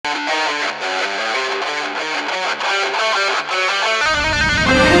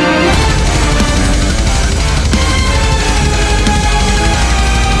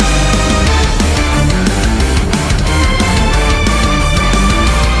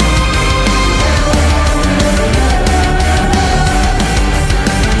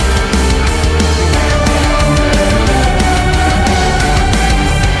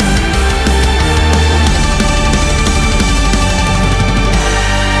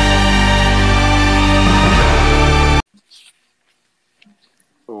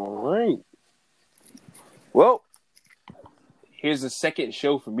Well, here's the second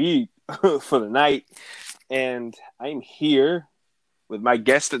show for me for the night, and I'm here with my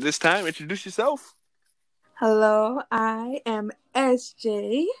guest at this time. Introduce yourself. Hello, I am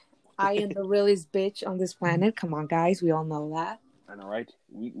SJ. I am the realest bitch on this planet. Come on, guys. We all know that. I know, right?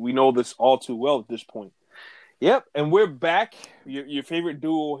 We know this all too well at this point. Yep, and we're back. Your favorite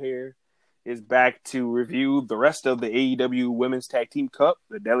duo here is back to review the rest of the AEW Women's Tag Team Cup,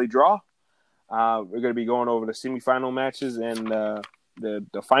 the Daily Draw. We're going to be going over the semifinal matches and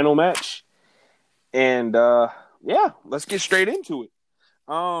the final match. And, let's get straight into it.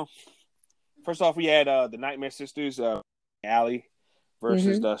 First off, we had the Nightmare Sisters, Allie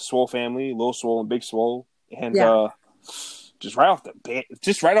versus the Swole family, Lil Swole and Big Swole. And just right off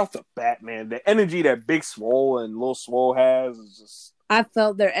the bat, man, the energy that Big Swole and Lil Swole has is just... I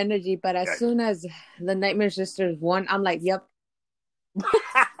felt their energy, but as soon as the Nightmare Sisters won, I'm like, yep.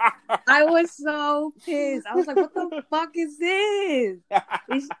 I was so pissed. I was like, what the fuck is this?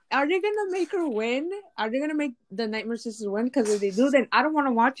 Are they going to make her win? Are they going to make the Nightmare Sisters win? Because if they do, then I don't want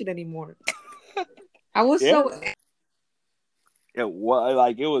to watch it anymore. I was so... It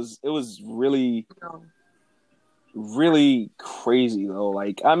was really, really crazy, though.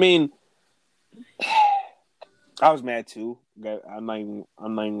 Like, I mean, I was mad, too. I'm not even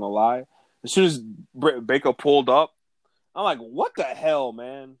gonna lie. As soon as Baker pulled up, I'm like, what the hell,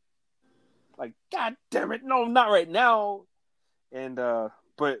 man? Like, God damn it, no, not right now. And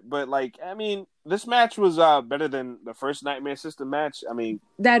but like, I mean, this match was better than the first Nightmare System match. I mean,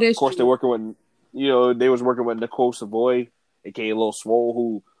 that is of course true. They was working with Nicole Savoy, aka Lil Swole,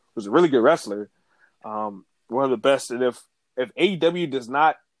 who was a really good wrestler. One of the best. And if AEW does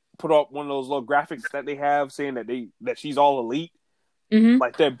not put up one of those little graphics that they have saying that she's all elite,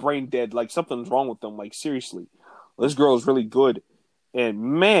 like they're brain dead, like something's wrong with them. Like, seriously. This girl is really good. And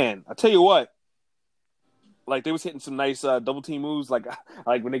man, I tell you what, like they was hitting some nice double team moves, like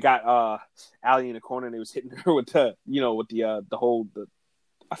when they got Allie in the corner and they was hitting her with the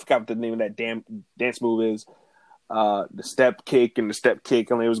I forgot what the name of that damn dance move is. The step kick and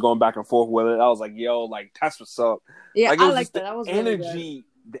they was going back and forth with it. I was like, yo, like that's what's up. Yeah, like, I like that. That was energy. Really good.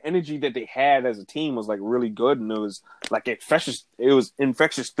 The energy that they had as a team was like really good, and it was like infectious. It was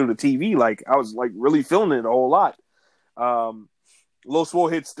infectious through the TV. Like I was like really feeling it a whole lot. Lil Swole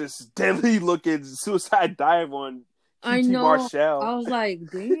hits this deadly looking suicide dive on I QT know. Marshall. I was like,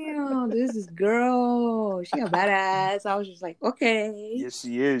 damn, this is girl. She a badass. I was just like, okay. Yes,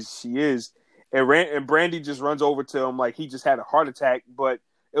 she is. And Brandy just runs over to him like he just had a heart attack, but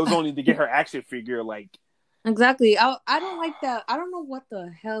it was only to get her action figure. Like, exactly. I don't like that. I don't know what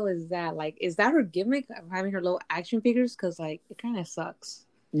the hell is that. Like, is that her gimmick of having her little action figures? Because like it kind of sucks.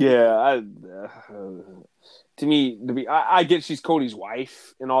 Yeah, I get she's Cody's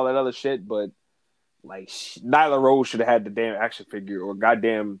wife and all that other shit, but like Nyla Rose should have had the damn action figure, or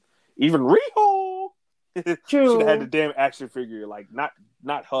goddamn even Riho should have had the damn action figure. Like not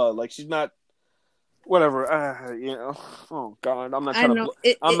her. Like she's not. Whatever, Oh God, I'm not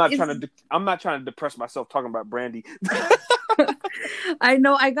trying to depress myself talking about Brandy. I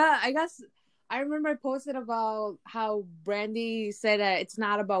know. I remember I posted about how Brandy said that it's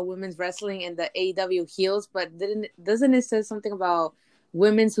not about women's wrestling and the AEW heels, but doesn't it say something about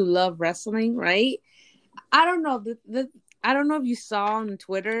women who love wrestling, right? I don't know. I don't know if you saw on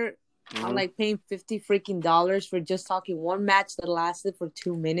Twitter. I'm like paying $50 freaking for just talking one match that lasted for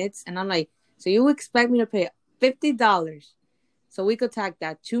 2 minutes, and I'm like, so you expect me to pay $50 so we could talk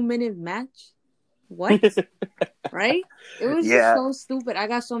that 2-minute match? What? Right? It was just so stupid. I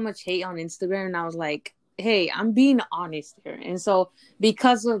got so much hate on Instagram, and I was like, hey, I'm being honest here. And so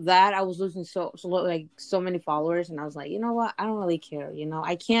because of that, I was losing so many followers, and I was like, you know what? I don't really care.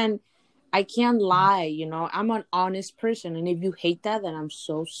 I can't lie. I'm an honest person, and if you hate that, then I'm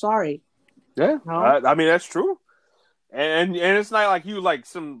so sorry. Yeah, I mean that's true. And it's not like you like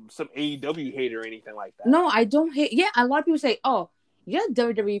some AEW hate or anything like that. No, I don't hate. Yeah, a lot of people say, "Oh, you're a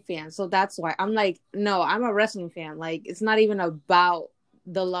WWE fan, so that's why." I'm like, no, I'm a wrestling fan. Like, it's not even about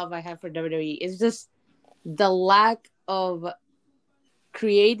the love I have for WWE. It's just the lack of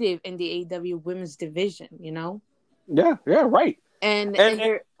creative in the AEW women's division. Yeah, right. And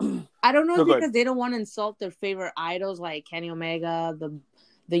I don't know if because they don't want to insult their favorite idols like Kenny Omega,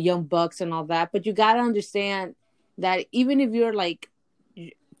 the Young Bucks, and all that. But you gotta understand that even if you're like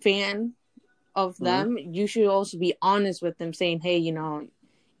fan of them, you should also be honest with them, saying, hey,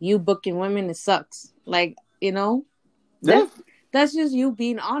 you booking women, it sucks. Like, that's just you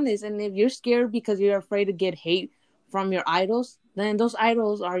being honest. And if you're scared because you're afraid to get hate from your idols, then those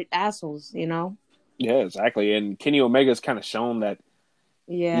idols are assholes, Yeah, exactly. And Kenny Omega's kind of shown that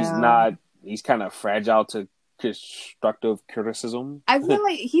Yeah. he's not he's kind of fragile to constructive criticism. I feel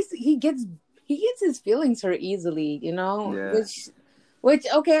like he gets his feelings hurt easily, you know, Yeah. which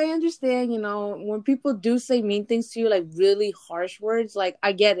okay, I understand, you know, when people do say mean things to you, like really harsh words, like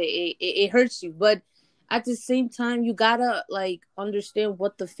I get it, it hurts you, but at the same time, you gotta like understand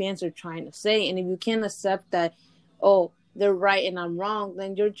what the fans are trying to say, and if you can't accept that, oh, they're right and I'm wrong,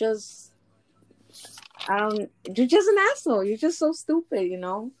 then you're just you're just an asshole. You're just so stupid, you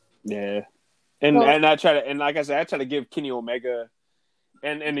know. Yeah. And So, I try to, and like I said, I try to give Kenny Omega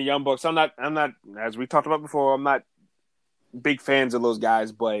and the Young Bucks. I'm not as we talked about before. I'm not big fans of those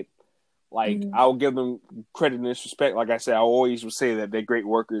guys, but like I'll give them credit and respect. Like I said, I always will say that they're great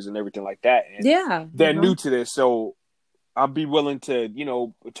workers and everything like that. And yeah, they're new to this, so I'll be willing to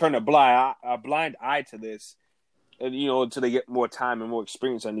turn a blind eye to this, and until they get more time and more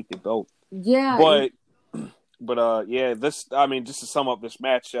experience underneath the belt. Yeah, But yeah, just to sum up this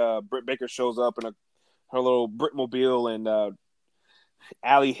match, Britt Baker shows up in her little Britmobile, and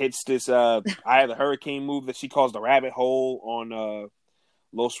Allie hits this Eye of the Hurricane move that she calls the rabbit hole on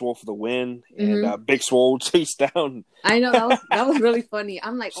Low Swole for the win, and Big Swole chased down. I know that was really funny.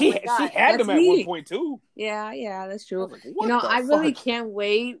 I'm like, oh my God, she had them at one point too. Yeah, that's true. Like, I really can't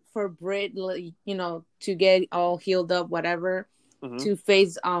wait for Britt, to get all healed up, whatever, to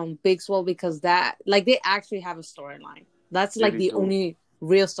face Big Swole, because that, like, they actually have a storyline. That's like the only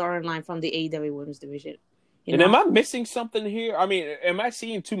real storyline from the AEW Women's Division. Am I missing something here? I mean, am I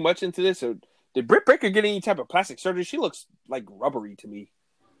seeing too much into this, or did Britt Baker get any type of plastic surgery? She looks like rubbery to me.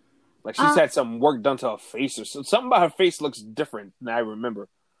 Like she's had some work done to her face, or something about her face looks different than I remember.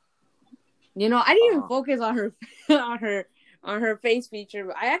 I didn't even focus on her on her face feature.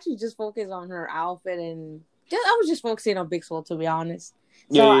 But I actually just focused on her outfit, and I was just focusing on Big Swole, to be honest.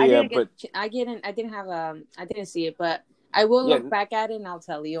 So I didn't see it, but I will look back at it and I'll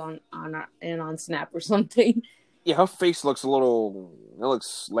tell you on Snap or something. Yeah, her face looks it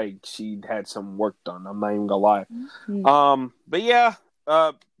looks like she had some work done. I'm not even gonna lie. But yeah,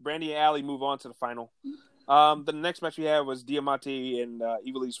 Brandy and Allie move on to the final. The next match we had was Diamante and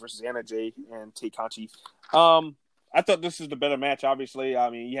Ivelisse versus Anna Jay and Tay Conti. I thought this was the better match, obviously. I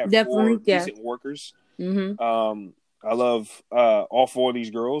mean, you have four decent workers. I love all four of these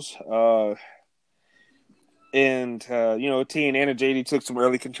girls. And T and Anna Jay took some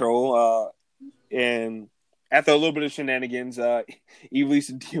early control. And after a little bit of shenanigans, Ivelisse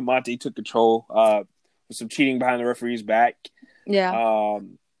and Diamante took control with some cheating behind the referee's back. Yeah.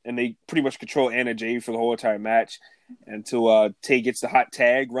 And they pretty much control Anna Jay for the whole entire match until Tay gets the hot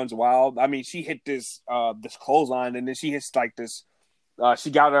tag, runs wild. I mean, she hit this clothesline, and then she hits like this. She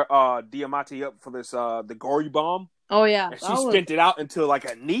got her Diamante up for this the gory bomb. Oh yeah, and she spent it out into like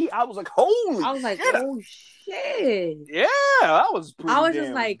a knee. I was like, holy! I was like, oh shit! Yeah, that was pretty. I was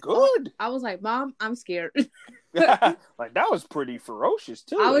just like, good. I was like, Mom, I'm scared. Like that was pretty ferocious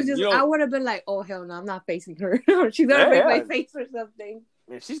too. I would have been like, oh hell no, I'm not facing her. She's gonna make my face or something.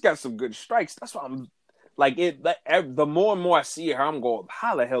 Man, she's got some good strikes. That's why I'm like it. The more and more I see her, I'm going,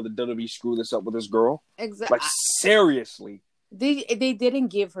 how the hell did WWE screw this up with this girl? Exactly. Like seriously. They didn't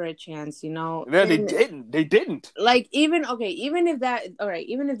give her a chance, Yeah, they didn't. They didn't. Like even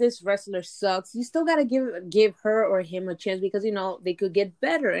if this wrestler sucks, you still gotta give her or him a chance, because they could get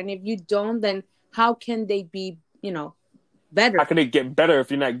better. And if you don't, then how can they be better? How can they get better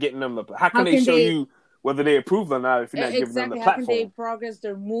if you're not getting them? How can they show you whether they approve or not if you're not giving them the platform? How can they progress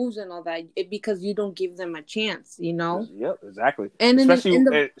their moves and all that? Because you don't give them a chance, Yep, exactly. And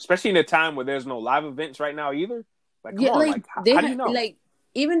especially in a time where there's no live events right now either. Like, come on, how do you know? Like,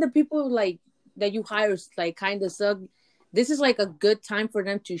 even the people like that you hire, like, kind of suck. This is like a good time for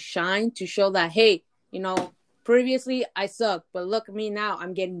them to shine, to show that, hey, previously I sucked, but look at me now,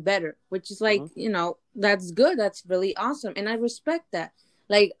 I'm getting better. Which is like, that's good. That's really awesome, and I respect that.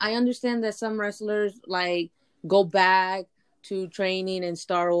 Like, I understand that some wrestlers like go back to training and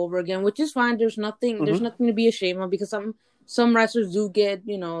start over again, which is fine. There's nothing to be ashamed of, because some wrestlers do get,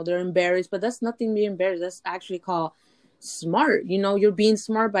 they're embarrassed, but that's nothing to be embarrassed. That's actually called smart. You're being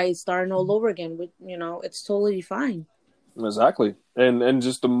smart by starting all over again. With, it's totally fine. Exactly. And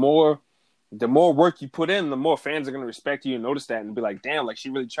just the more work you put in, the more fans are going to respect you and notice that and be like, damn, like she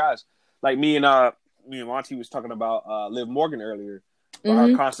really tries. Like me and Monty was talking about Liv Morgan earlier.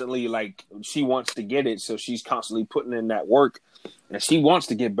 Her constantly, like, she wants to get it, so she's constantly putting in that work, and she wants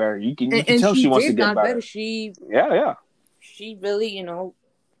to get better. You can tell she wants to get better. She really,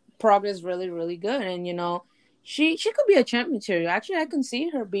 progress really, really good, and she could be a champ material. Actually, I can see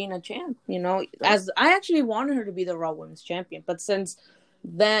her being a champ. As I actually wanted her to be the Raw Women's Champion, but since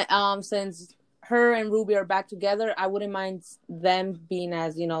her and Ruby are back together, I wouldn't mind them being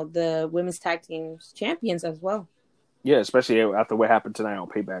as, the women's tag team champions as well. Yeah, especially after what happened tonight on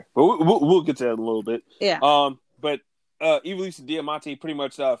Payback. But we'll get to that in a little bit. Yeah. But Ivelisse and Diamante pretty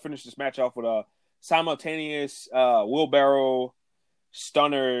much finished this match off with a simultaneous wheelbarrow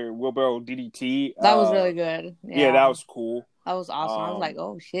stunner, wheelbarrow DDT. That was really good. Yeah, that was cool. That was awesome. I was like,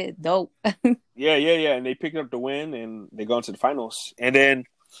 oh shit, dope. Yeah. And they picked up the win and they go into the finals. And then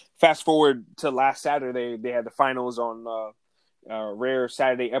fast forward to last Saturday, they had the finals on a rare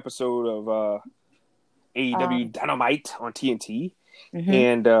Saturday episode of AEW Dynamite on TNT. Mm-hmm.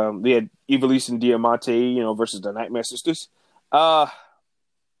 And we had Ivelisse and Diamante, versus the Nightmare Sisters.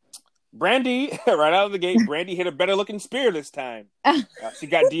 Brandy, right out of the gate, Brandy hit a better looking spear this time. She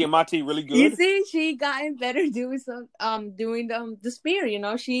got Diamante really good. You see, she gotten better doing the spear.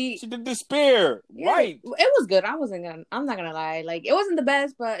 She did the spear, right? It was good. I'm not gonna lie. Like, it wasn't the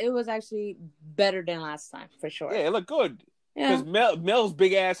best, but it was actually better than last time for sure. Yeah, it looked good. Yeah, because Mel's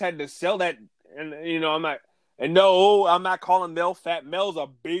big ass had to sell that, and I'm not calling Mel fat. Mel's a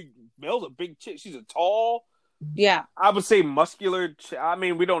big chick. She's a tall. Yeah, I would say muscular. I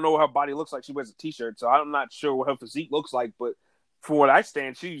mean, we don't know what her body looks like. She wears a t-shirt, so I'm not sure what her physique looks like. But for what I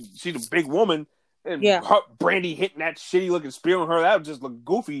stand, she's a big woman. And Brandy hitting that shitty looking spear on her, that would just look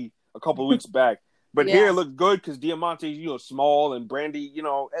goofy a couple of weeks back. But here it looked good because Diamante's small and Brandy,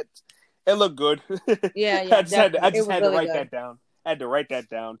 it looked good. Yeah. I just had to write that down. I had to write that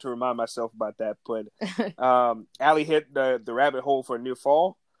down to remind myself about that. But Allie hit the rabbit hole for a near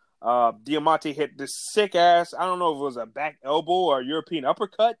fall. Diamante hit this sick ass, I don't know if it was a back elbow or a European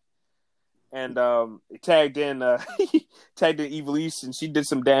uppercut, and tagged in Ivelisse, and she did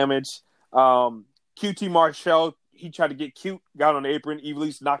some damage. QT Marshall, he tried to get cute, got on the apron.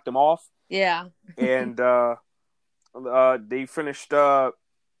 Ivelisse knocked him off. Yeah, and they finished off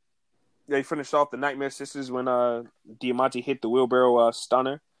the Nightmare Sisters when Diamante hit the wheelbarrow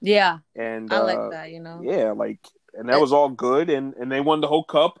stunner. Yeah, and I like that. Yeah, like. And that was all good, and they won the whole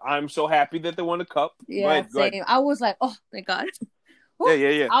cup. I'm so happy that they won the cup. Yeah, same. I was like, oh, thank God.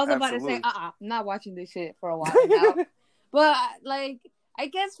 Yeah. I was about to say, I'm not watching this shit for a while now. But, I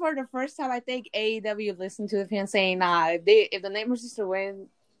guess for the first time, I think AEW listened to the fans saying, nah, if the Nightmare Sisters win,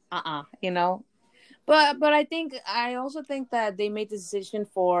 But I also think that they made the decision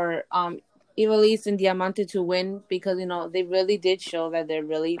for Ivelisse and Diamante to win because, they really did show that they're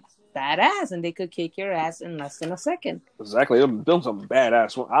really badass and they could kick your ass in less than a second. Exactly. They're doing some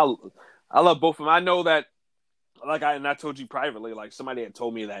badass. I love both of them. I know that, I told you privately, somebody had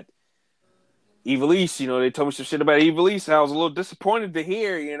told me that Ivelisse, they told me some shit about Ivelisse. I was a little disappointed to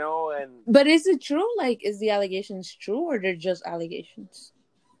hear, But is it true? Is the allegations true or they're just allegations?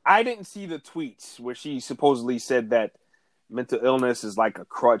 I didn't see the tweets where she supposedly said that mental illness is like a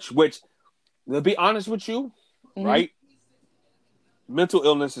crutch, which, to be honest with you, right? Mental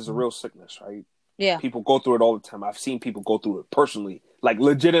illness is a real sickness, right? Yeah. People go through it all the time. I've seen people go through it personally,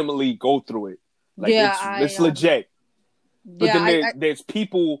 legitimately go through it. It's legit. But then there's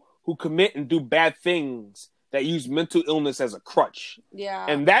people who commit and do bad things that use mental illness as a crutch. Yeah.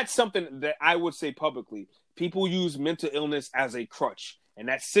 And that's something that I would say publicly. People use mental illness as a crutch. And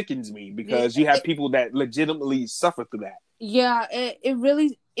that sickens me because you have people that legitimately suffer through that. Yeah, it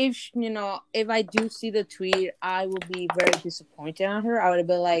really, if I do see the tweet, I will be very disappointed on her. I would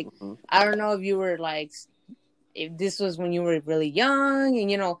be like, I don't know if you were if this was when you were really young and,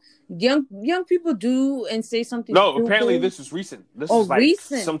 young people do and say something. No, apparently this is recent. This is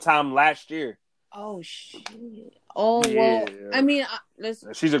recent. Sometime last year. Oh, shit. Oh, yeah. Well, I mean,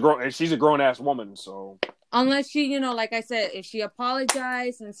 she's a grown ass woman, so. Unless she, like I said, if she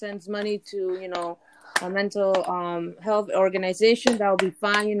apologized and sends money to, a mental health organization, that would be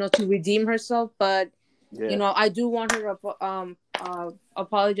fine, to redeem herself. But, I do want her to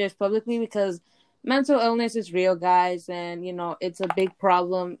apologize publicly because mental illness is real, guys. And, it's a big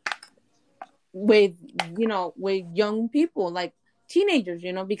problem with young people, like teenagers,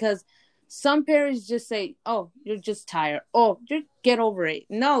 because some parents just say, oh, you're just tired. Oh, just get over it.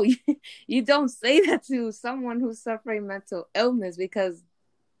 No, you don't say that to someone who's suffering mental illness because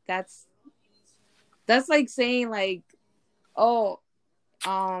that's like saying oh,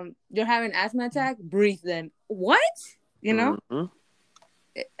 you're having an asthma attack? Breathe then. What? Mm-hmm.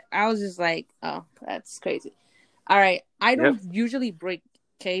 I was just like, oh, that's crazy. All right. I don't usually break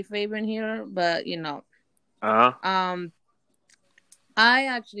kayfabe in here, but, I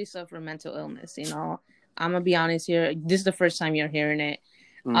actually suffer mental illness, I'm going to be honest here. This is the first time you're hearing it.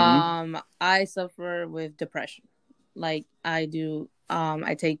 Mm-hmm. I suffer with depression. I do.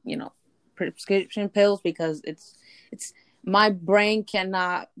 I take, prescription pills because it's my brain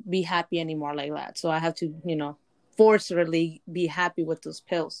cannot be happy anymore like that. So I have to, forcefully be happy with those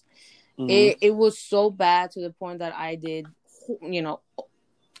pills. Mm-hmm. It was so bad to the point that I did, you know,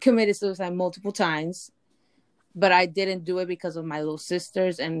 committed suicide multiple times, but I didn't do it because of my little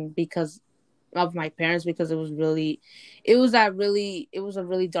sisters and because of my parents, because it was a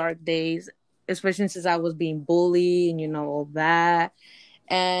really dark days, especially since I was being bullied and all that.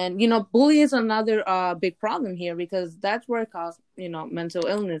 And bullying is another big problem here, because that's where it causes mental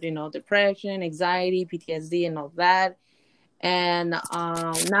illness, depression, anxiety, PTSD, and all that. And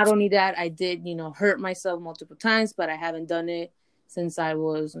not only that, I did hurt myself multiple times, but I haven't done it since I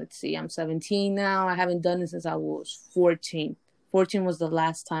was, let's see, I'm 17 now. I haven't done it since I was 14. 14 was the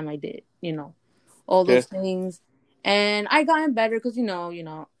last time I did all Yeah. those things. And I gotten better because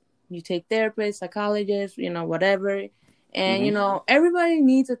you take therapists, psychologists, whatever. And Mm-hmm. everybody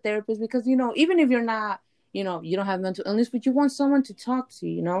needs a therapist, because even if you're not, you don't have mental illness, but you want someone to talk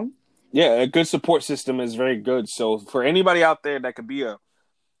to, Yeah, a good support system is very good. So for anybody out there that could be a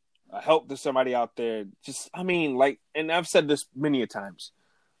help to somebody out there, just, I mean, like, and I've said this many a times,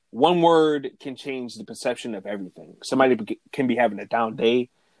 one word can change the perception of everything. Somebody can be having a down day.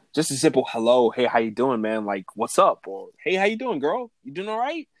 Just a simple hello, hey, how you doing, man? Like, what's up? Or hey, how you doing, girl? You doing all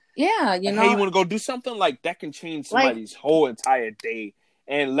right? Yeah, Hey, you want to go do something? Like, that can change like somebody's whole entire day,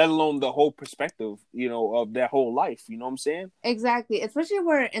 and let alone the whole perspective, of their whole life. You know what I'm saying? exactly, especially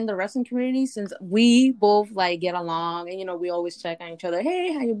we're in the wrestling community, since we both like get along, and we always check on each other.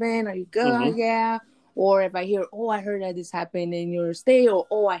 Hey, how you been? Are you Mm-hmm. good? Yeah. Or if I hear, oh, I heard that this happened in your state, or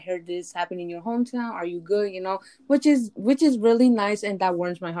oh, I heard this happened in your hometown. Are you good? Which is really nice, and that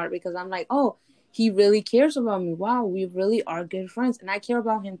warms my heart, because I'm like, oh, he really cares about me. Wow, we really are good friends, and I care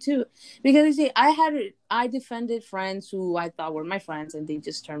about him too. Because you see, I defended friends who I thought were my friends, and they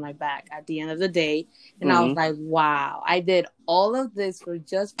just turned my back at the end of the day. And I was Mm-hmm. like, wow, I did all of this for you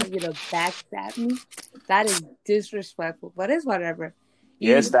to backstab me. That is disrespectful, but it's whatever.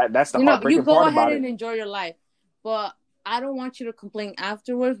 Yes, You, that's the you heartbreaking go part ahead about and it. enjoy your life, but I don't want you to complain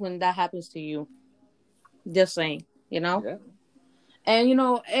afterwards when that happens to you. Just saying, Yeah. and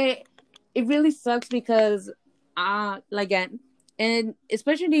it really sucks because, again, and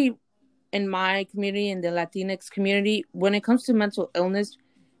especially in my community, in the Latinx community, when it comes to mental illness,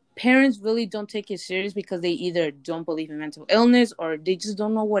 parents really don't take it serious, because they either don't believe in mental illness, or they just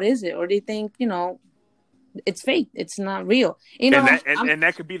don't know what is it, or they think it's fake, it's not real. And that I'm and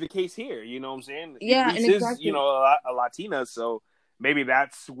that could be the case here. You know what I'm saying? Yeah, and Elise is, exactly, a Latina, so maybe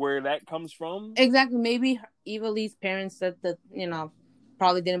that's where that comes from. maybe Eva Lee's parents said that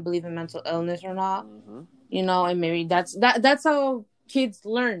probably didn't believe in mental illness or not, Mm-hmm. and maybe that's how kids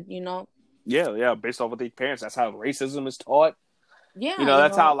learn. Yeah, yeah. Based off of their parents, that's how racism is taught. Yeah,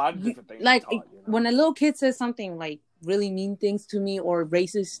 That's how a lot of different things are like taught. when a little kid says something like really mean things to me or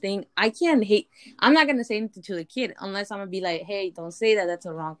racist thing, I can't hate. I'm not gonna say anything to the kid unless I'm gonna be like, "Hey, don't say that. That's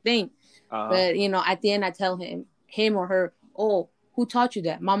a wrong thing." Uh huh. But at the end, I tell him or her, "Oh, who taught you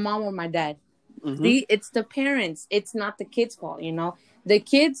that? My mom or my dad?" Mm-hmm. See, it's the parents. It's not the kids' fault. The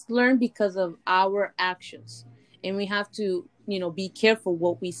kids learn because of our actions, and we have to, be careful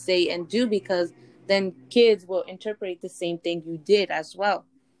what we say and do, because then kids will interpret the same thing you did as well.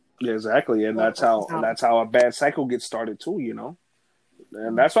 Yeah, exactly, and So, that's how a bad cycle gets started too.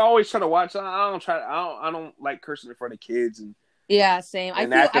 And that's why I always try to watch. I don't like cursing in front of kids yeah, same. I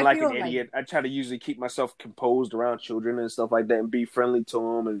and feel. acting I like an feel like. idiot. I try to usually keep myself composed around children and stuff like that, and be friendly to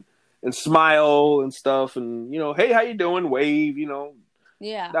them, and smile and stuff, and hey, how you doing? Wave,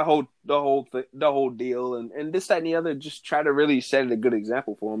 Yeah. the whole deal, and this, that, and the other. Just try to really set a good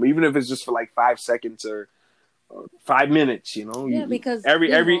example for them, even if it's just for like 5 seconds or 5 minutes. Yeah, because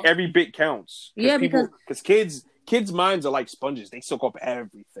Every bit counts, Yeah, because because kids' minds are like sponges. They soak up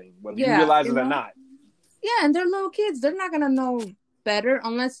everything, whether you yeah, realize it or not. yeah, and they're little kids. They're not gonna know better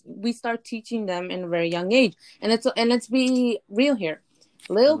unless we start teaching them in a very young age. And let's be real here.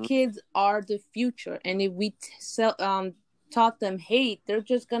 Little Mm-hmm. kids are the future, and if we taught them hate, they're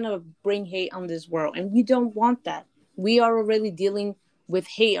just gonna bring hate on this world, and we don't want that. We are already dealing with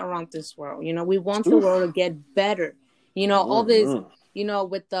hate around this world. We want the world to Oof. get better. All this. Mm-hmm.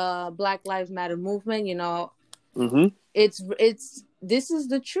 With the Black Lives Matter movement. Mm-hmm. It's this is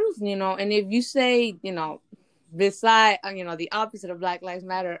the truth. And if you say beside the opposite of Black Lives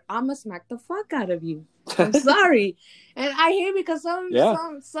Matter, I'ma smack the fuck out of you. I'm sorry. And I hear, because some Yeah.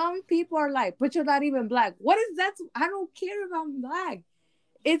 some people are like, but you're not even black. What is that? I don't care if I'm black.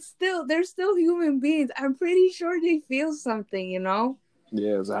 They're still human beings. I'm pretty sure they feel something.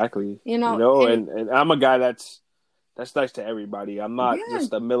 Yeah, exactly. And And I'm a guy that's nice to everybody. I'm not yeah,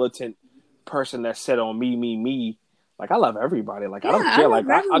 just a militant person that's set on me, me, me. Like I love everybody. Like I Yeah, don't I care. love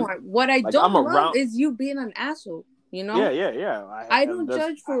Like everyone. What I like I'm don't love around. is you being an asshole. You Yeah, know, yeah, yeah. I don't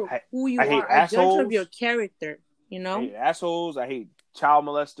judge for who I you hate are. I judge of your assholes. character. You I know. hate assholes. I hate child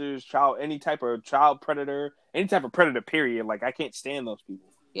molesters, any type of child predator, any type of predator. Period. Like I can't stand those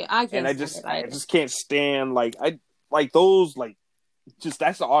people, Yeah, I and can't stand it I either. just can't stand like those like just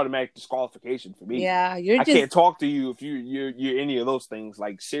that's the automatic disqualification for me. Yeah, you're I can't just talk to you if you're any of those things.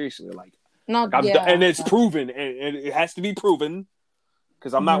 Like seriously, not. I'm done, and Yeah. it's proven, and it has to be proven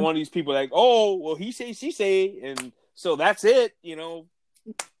because I'm not Mhm. one of these people like, oh, well, he say, she say, and so that's it, But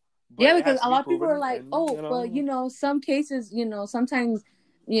Yeah, it because has to a be lot of people are proven, like, and oh, well, some cases, sometimes,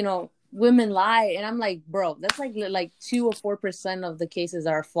 women lie, and I'm like, bro, that's like 2 or 4% of the cases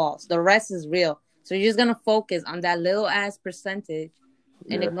are false. The rest is real. So you're just gonna focus on that little ass percentage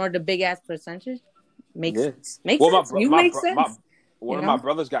and yeah, ignore the big ass percentage. Makes yeah. sense. Makes Well, sense. You make sense. You one of my know.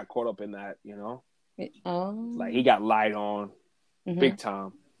 brothers got caught up in that, like he Oh. got lied on Hmm. big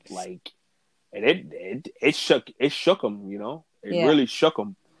time, like, and it shook him, it Yeah. really shook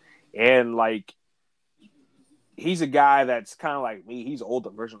him, and like he's a guy that's kind of like me. He's an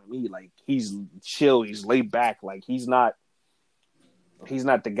older version of me. Like he's chill, he's laid back. Like he's not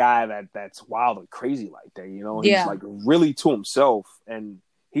the guy that's wild and crazy like that. He's Yeah. like really to himself, and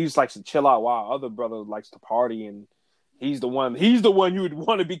he just likes to chill out while other brother likes to party. And he's the one you would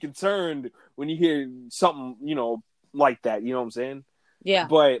want to be concerned when you hear something like that. You know what I'm saying? Yeah.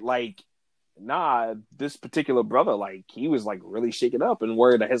 But like, nah, this particular brother, like he was like really shaken up and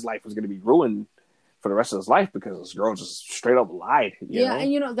worried that his life was going to be ruined for the rest of his life because this girl just straight up lied. Yeah,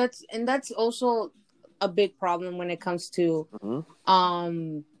 and that's also a big problem when it comes to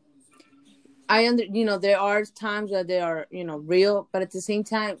Mm-hmm. there are times that they are, real, but at the same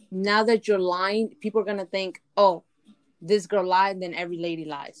time, now that you're lying, people are gonna think, oh, this girl lied, then every lady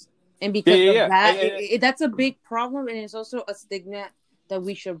lies. And Yeah, because yeah, of yeah. that, that's a big problem, and it's also a stigma that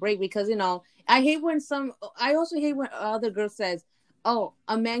we should break. Because I also hate when other girl says, "Oh,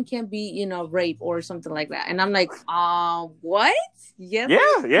 a man can't be, rape or something like that," and I'm like, what? Yes,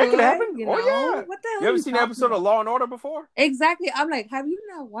 Yeah, he yeah, it could could. happen. Oh yeah. What the hell You are ever you seen the talking episode of about? Law and Order before? Exactly. I'm like, have you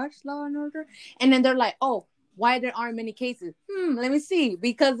not watched Law and Order? And then they're like, oh, why there aren't many cases? Let me see.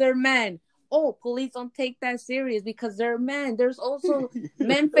 Because they're men. Oh, police don't take that serious because they're men. There's also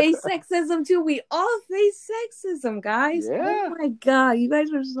men face sexism too. We all face sexism, guys. Oh Yeah. my god, you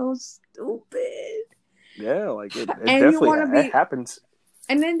guys are so stupid. Yeah, like it And you definitely want to it be, happens.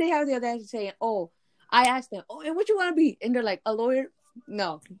 and then they have the audacity saying, "Oh, I asked them, oh, and what you want to be?" And they're like, "A lawyer."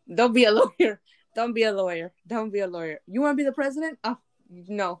 No, don't be a lawyer. Don't be a lawyer. Don't be a lawyer. You want to be the president? Oh,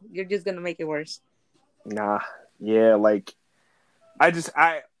 no, you're just gonna make it worse. Nah. Yeah, like I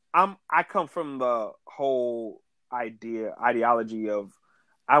come from the whole ideology of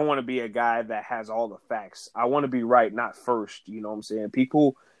I want to be a guy that has all the facts. I want to be right, not first. You know what I'm saying?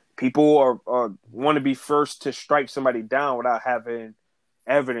 People are want to be first to strike somebody down without having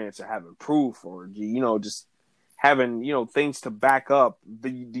evidence or having proof or just having things to back up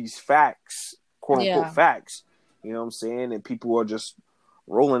these facts, quote unquote Yeah. facts. You know what I'm saying? And people are just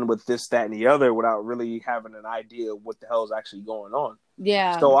rolling with this, that, and the other without really having an idea of what the hell is actually going on.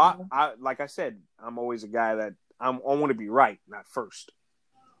 Yeah. So I like I said, I'm always a guy that I want to be right, not first.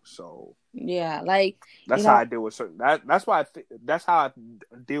 So Yeah, like that's how I deal with certain. That's why that's how I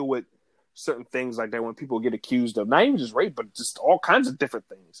deal with certain things like that when people get accused of not even just rape, but just all kinds of different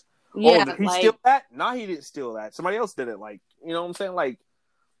things. Oh, yeah, did he steal that? No, he didn't steal that. Somebody else did it. Like, you know what I'm saying? Like,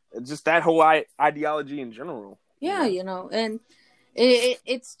 just that whole ideology in general. Yeah, and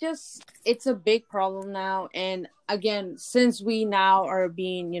it's a big problem now. And again, since we now are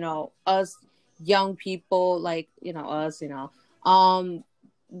being, us young people, like, us,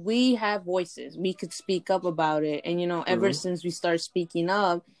 we have voices. We could speak up about it. And, ever since we start speaking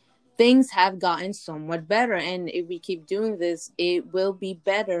up, things have gotten somewhat better. And if we keep doing this, it will be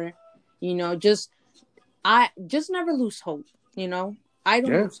better. Just never lose hope. I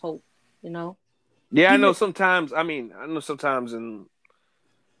don't lose hope. Yeah, I know sometimes. I know sometimes, and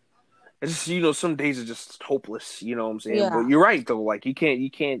it's just some days are just hopeless. You know what I'm saying? Yeah. But you're right though. Like you can't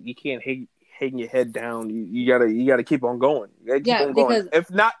hang your head down. You gotta keep on going. You gotta keep on going.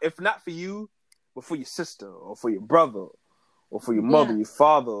 If not for you, but for your sister or for your brother or for your mother, your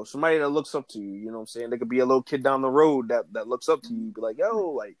father, or somebody that looks up to you. You know what I'm saying? There could be a little kid down the road that looks up to you. Be like, yo,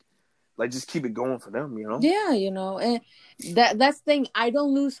 like just keep it going for them. Yeah, and that's the thing. I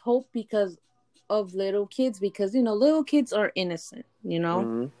don't lose hope because of little kids, because little kids are innocent,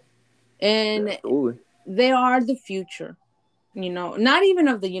 and absolutely. They are the future, not even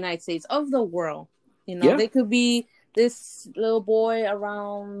of the United States, of the world. They could be this little boy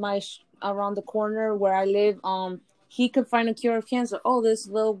around the corner where I live. he could find a cure of cancer. Oh, this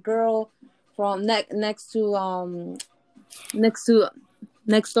little girl from next to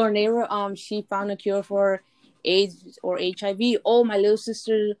next door neighbor, she found a cure for AIDS or HIV. Oh, my little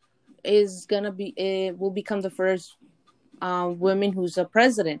sister is gonna be will become the first woman who's a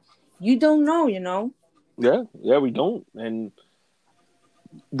president. You don't know, you know. Yeah, we don't, and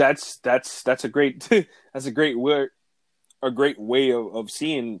that's a great that's a great word, a great way of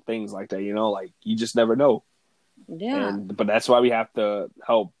seeing things like that. You know, like you just never know. Yeah, But that's why we have to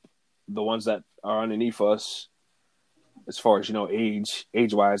help the ones that are underneath us, as far as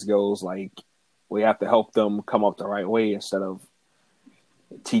age wise goes. Like we have to help them come up the right way instead of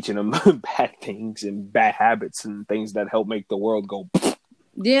teaching them bad things and bad habits and things that help make the world go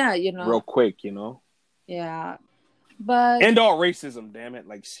yeah, real quick. You know. Yeah, but End all racism, damn it!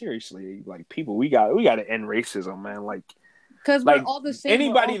 Like seriously, like people, we got to end racism, man. because we're all the same.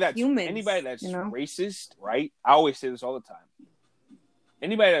 Anybody we're all humans, anybody that's racist, right? I always say this all the time.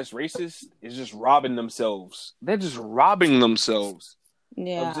 Anybody that's racist is just robbing themselves. They're just robbing themselves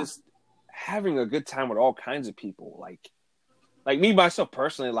of just having a good time with all kinds of people. Like me myself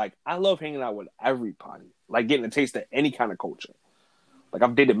personally, like I love hanging out with everybody. Like getting a taste of any kind of culture. Like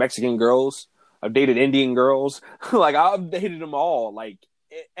I've dated Mexican girls, I've dated Indian girls. Like I've dated them all.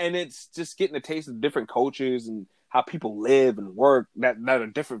 And it's just getting a taste of different cultures and how people live and work that are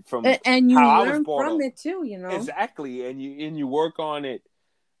different from and you how learn I was brought from up. it too, Exactly, and you work on it,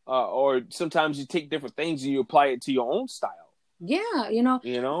 or sometimes you take different things and you apply it to your own style. Yeah,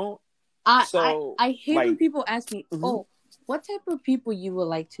 I hate when people ask me, mm-hmm. "Oh, what type of people you would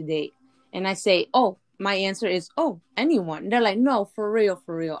like to date?" And I say, "Oh, my answer is, oh, anyone." And they're like, "No, for real."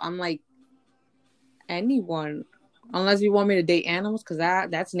 I'm like, anyone. Unless you want me to date animals, because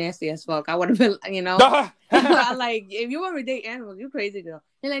that's nasty as fuck. I would have been, I'm like, if you want me to date animals, you crazy girl.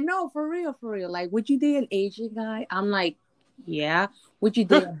 They're like, no, for real. Like, would you date an Asian guy? I'm like, yeah. Would you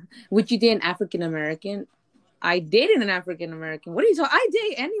date an African American? I dated an African American. What are you talking? I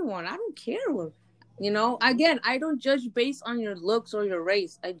date anyone. I don't care. Again, I don't judge based on your looks or your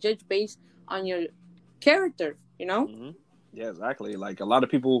race. I judge based on your character. Mm-hmm. Yeah, exactly. Like a lot of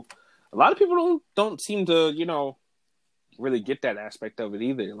people don't seem to really get that aspect of it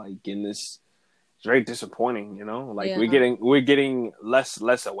either. Like in this, it's very disappointing. Like we're getting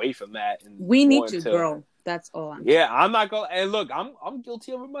less away from that, and we need to grow. That's all. I'm not going. And look, I'm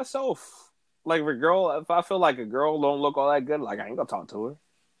guilty of it myself. Like if I feel like a girl don't look all that good, like I ain't gonna talk to her.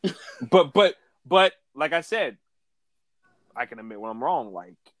 but like I said, I can admit when I'm wrong.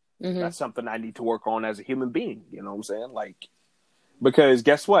 Like that's something I need to work on as a human being. You know what I'm saying? Like because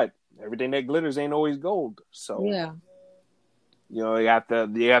guess what? Everything that glitters ain't always gold. So yeah. You have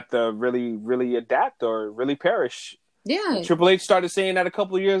to really, really adapt or really perish. Yeah. And Triple H started saying that a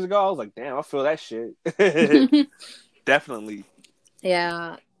couple of years ago. I was like, damn, I feel that shit. Definitely.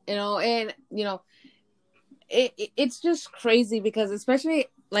 Yeah. And it's just crazy because especially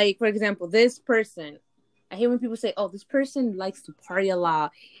like, for example, this person, I hate when people say, oh, this person likes to party a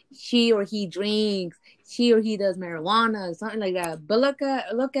lot. She or he drinks. She or he does marijuana, something like that. But look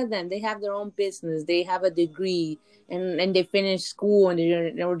at them. They have their own business. They have a degree, and they finish school, and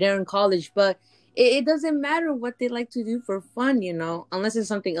they're in college. But it doesn't matter what they like to do for fun, unless it's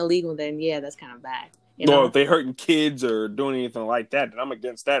something illegal. Then yeah, that's kind of bad. Or if they're hurting kids or doing anything like that, then I'm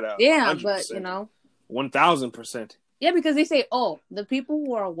against that. 100%. But 1,000%. Yeah, because they say, oh, the people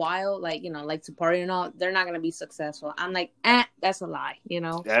who are wild, like to party and all, they're not gonna be successful. I'm like, that's a lie,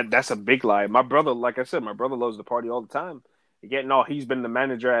 That's a big lie. My brother, like I said, loves to party all the time. He's been the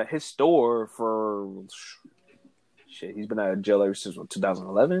manager at his store for shit. He's been out of jail ever since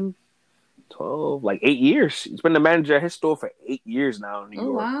 2011, 12, like 8 years. He's been the manager at his store for 8 years now in New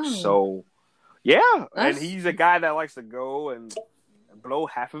York. Wow. So yeah, and he's a guy that likes to go and blow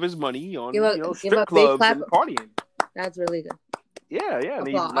half of his money on strip clubs and partying. That's really good. Yeah.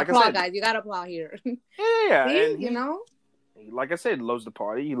 Applaud, like I said, guys. You got to applaud here. Yeah. See, and like I said, he loves to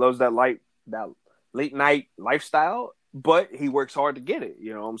party. He loves that late night lifestyle, but he works hard to get it.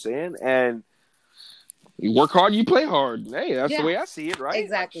 You know what I'm saying? And you work hard, you play hard. Hey, that's the way I see it, right?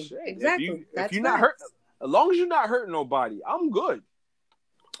 Exactly. Like, Exactly. If you're not hurt, as long as you're not hurting nobody, I'm good.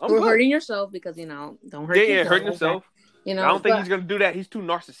 Or hurting yourself because don't hurt yourself. Yeah, hurting yourself. I don't think he's gonna do that. He's too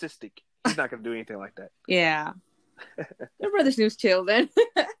narcissistic. He's not gonna do anything like that. Yeah. Your brother seems chill then.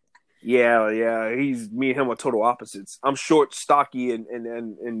 Yeah. Me and him are total opposites. I'm short, stocky,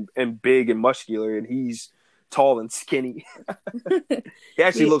 and big and muscular, and he's tall and skinny. He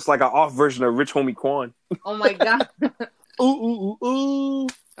actually looks like an off version of Rich Homie Quan. Oh my god. Ooh.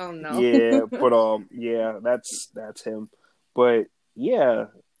 Oh no. Yeah, but that's him. But yeah,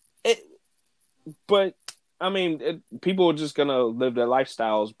 but I mean, people are just gonna live their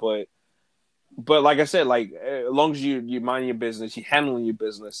lifestyles, but like I said, like as long as you mind your business, you handling your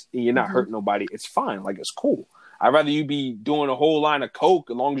business, and you're not hurting nobody, it's fine. Like it's cool. I'd rather you be doing a whole line of coke,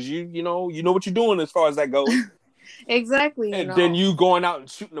 as long as you know what you're doing as far as that goes. Exactly. And then you going out and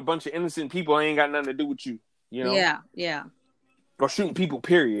shooting a bunch of innocent people ain't got nothing to do with you. You know. Yeah. Or shooting people.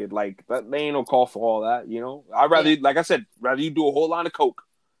 Period. Like that, there ain't no call for all that. You know. I'd rather, like I said, rather you do a whole line of coke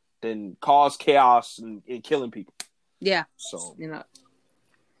than cause chaos and killing people. Yeah. So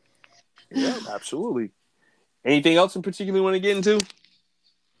Yeah, absolutely. Anything else in particular you want to get into?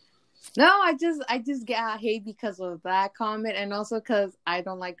 No, I just get hate because of that comment, and also because I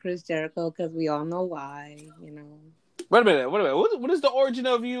don't like Chris Jericho, because we all know why, you know. Wait a minute. What is the origin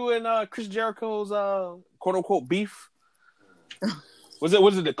of you and Chris Jericho's quote unquote beef? Was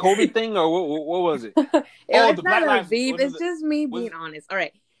it the COVID thing or what was it? It's not a beef. It's just me being honest. All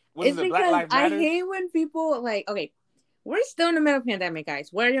right. It's because I hate when people like, okay, we're still in the middle of pandemic,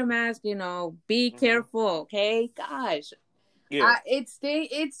 guys. Wear your mask, you know, be careful, okay? Gosh. Yeah.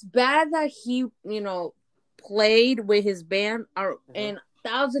 It's bad that he, you know, played with his band and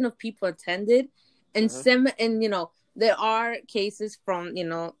thousands of people attended, and and you know, there are cases from, you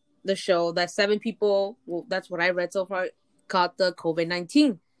know, the show that 7 people, well, that's what I read so far, caught the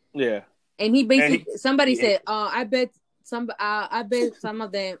COVID-19. Yeah. And he basically, somebody said, I bet some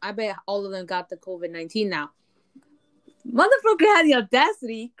of them, I bet all of them got the COVID-19 now. Motherfucker had the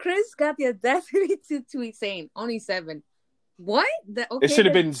audacity. Chris got the audacity to tweet saying only 7. What? It should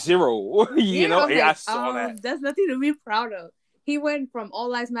have been 0. you know, I saw that. That's nothing to be proud of. He went from all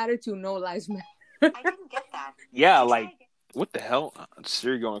lives matter to no lives matter. I didn't get that. Yeah, like, what the hell?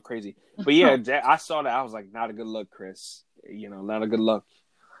 Siri going crazy. But yeah, I saw that. I was like, not a good look, Chris. You know, not a good look.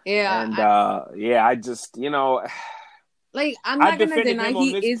 Yeah. And I just, you know, like, I'm not going to deny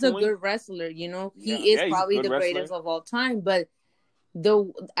he is a good wrestler, you know. He is probably the greatest of all time. But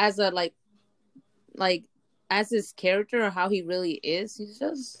as his character or how he really is, he's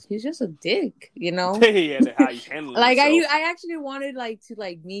just a dick, you know. Yeah, how he's handling like himself. I actually wanted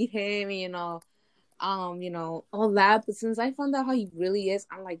to meet him, you know, you know, all that. But since I found out how he really is,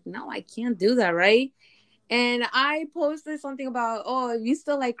 I'm like, no, I can't do that, right? And I posted something about, if you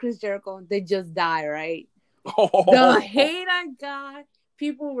still like Chris Jericho, they just die, right? The hate I got,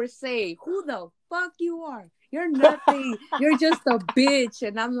 people were saying, "Who the fuck you are? You're nothing. You're just a bitch."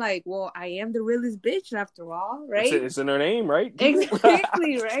 And I'm like, well, I am the realest bitch after all, right? It's in her name, right?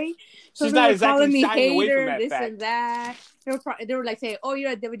 Exactly, right? So she's they not were exactly calling me shying away from hater, that this fact. and that. They were like saying, "Oh,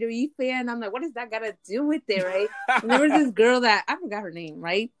 you're a WWE fan." I'm like, what does that got to do with it, right? And there was this girl that I forgot her name,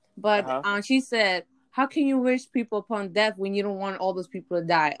 right? But she said, "How can you wish people upon death when you don't want all those people to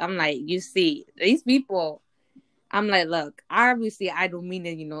die?" I'm like, you see, these people. I'm like, look, obviously I don't mean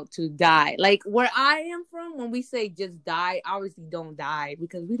it, you know, to die. Like where I am from, when we say just die, obviously don't die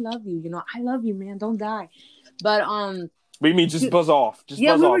because we love you. You know, I love you, man. Don't die. But we mean just buzz off. Just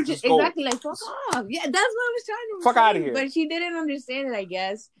buzz off. Just go. Exactly, like fuck off. Yeah, that's what I was trying to fuck say, out of here. But she didn't understand it, I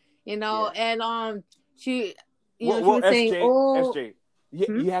guess. You know, and she, you know, well, she was saying,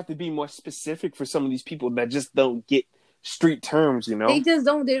 SJ, you have to be more specific for some of these people that just don't get street terms. You know, they just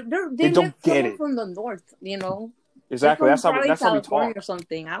don't. They don't get it from the north. You know. Exactly. That's how we talk. Or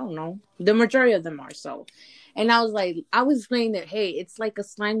something. I don't know. The majority of them are so. And I was explaining that, hey, it's like a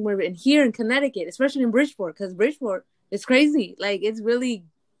slang word in here in Connecticut, especially in Bridgeport, because Bridgeport is crazy. Like, it's really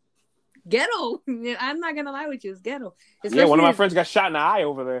ghetto. I'm not going to lie with you. It's ghetto. Yeah, one of my friends got shot in the eye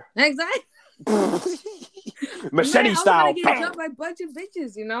over there. Exactly. Machete style. I was get jumped by a bunch of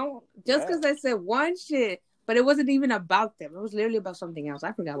bitches, you know? Just because I said one shit. But it wasn't even about them. It was literally about something else.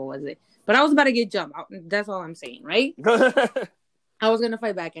 I forgot what was it. But I was about to get jumped. That's all I'm saying, right? I was gonna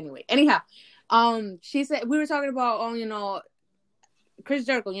fight back anyway. Anyhow, she said we were talking about, you know, Chris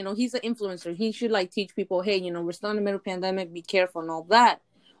Jericho. You know, he's an influencer. He should like teach people, hey, you know, we're still in the middle of pandemic. Be careful and all that.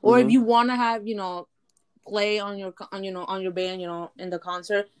 Or if you want to have, you know, play on your band, you know, in the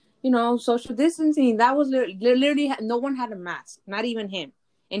concert, you know, social distancing. That was literally no one had a mask, not even him,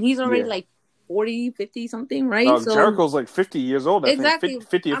 and he's already like 40, 50 something, right? So Jericho's like 50 years old. I exactly. Think.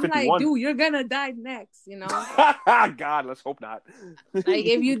 50 or 51. I'm like, dude, you're gonna die next, you know? God, let's hope not. Like,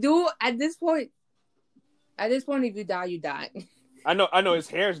 if you do, at this point, if you die, you die. I know his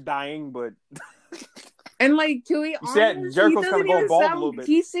hair's dying, but... And like, to be honest, Jericho's kind of going bald a little bit.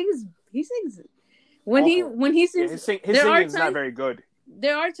 He sings... When he sings... his singing is not very good.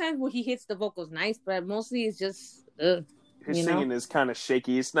 There are times where he hits the vocals nice, but mostly it's just... His singing is kind of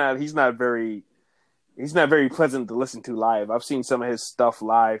shaky. He's not very pleasant to listen to live. I've seen some of his stuff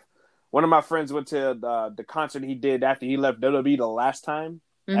live. One of my friends went to the concert he did after he left WWE the last time.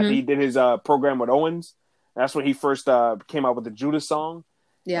 After he did his program with Owens, That's when he first came out with the Judas song.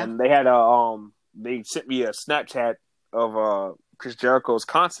 Yeah. And they had they sent me a Snapchat of Chris Jericho's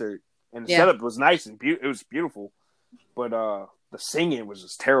concert, and the setup was nice and it was beautiful, but the singing was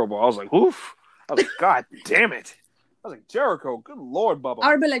just terrible. I was like, oof. I was like, God damn it. I was like, Jericho, good Lord, Bubba.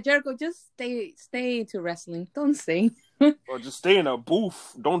 I would be like, Jericho, just stay to wrestling. Don't sing. Or just stay in a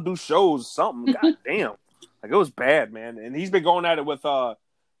booth. Don't do shows, something. God damn. Like, it was bad, man. And he's been going at it with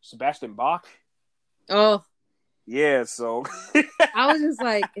Sebastian Bach. Oh. Yeah, so. I was just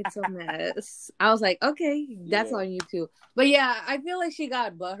like, it's a mess. I was like, okay, that's on you too. But yeah, I feel like she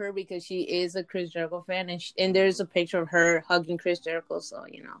got butthurt because she is a Chris Jericho fan, and there's a picture of her hugging Chris Jericho, so,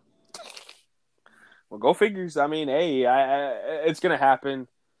 you know. Well, go figures. I mean, hey, it's going to happen.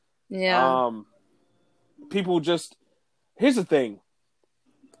 Yeah. People just... Here's the thing.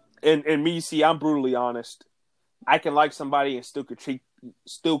 And me, see, I'm brutally honest. I can like somebody and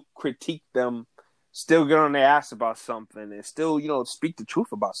still critique them, still get on their ass about something, and still, speak the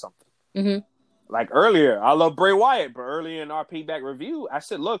truth about something. Mm-hmm. Like earlier, I love Bray Wyatt, but earlier in our Payback review, I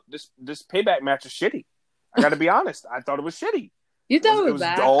said, look, this Payback match is shitty. I got to be honest. I thought it was shitty. You thought it was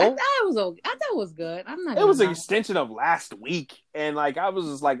bad? Dull. I thought it was okay. I thought it was good. I'm not. It was an extension of last week, and like I was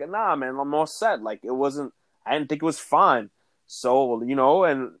just like, nah, man, I'm all set. Like it wasn't. I didn't think it was fun. So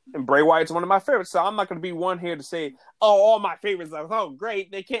and Bray Wyatt's one of my favorites. So I'm not going to be one here to say, oh, all my favorites are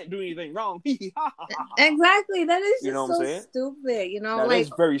great. They can't do anything wrong. Exactly. That is just so stupid. That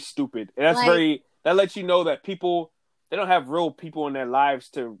is very stupid. And that lets you know that people, they don't have real people in their lives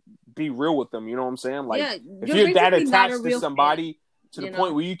to be real with them. You know what I'm saying? Like if you're that attached to somebody to the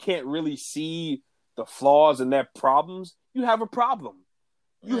point where you can't really see the flaws and their problems, you have a problem.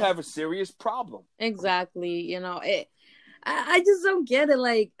 You have a serious problem. Exactly. I just don't get it.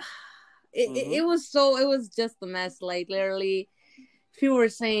 Like, it was just a mess. Like, literally, people were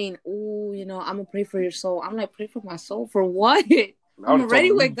saying, "Oh, I'm gonna pray for your soul." I'm like, pray for my soul for what? I'm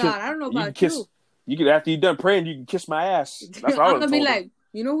already with God. I don't know about you. You can, after you're done praying, you can kiss my ass. That's what I'm gonna be like,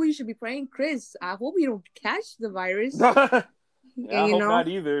 who you should be praying, Chris? I hope you don't catch the virus. I hope not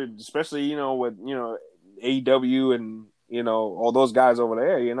either. Especially with AEW and all those guys over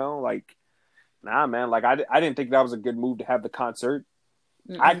there. Like. Nah, man. Like I didn't think that was a good move to have the concert.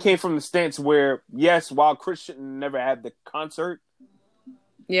 Mm-mm. I came from the stance where, yes, while Chris shouldn't never had the concert,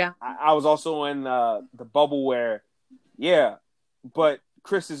 yeah, I was also in the bubble where, yeah, but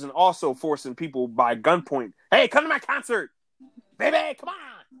Chris isn't also forcing people by gunpoint. Hey, come to my concert, baby, come on.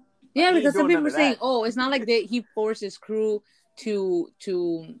 Yeah, because some people are saying, "Oh, it's not like that. He forced his crew to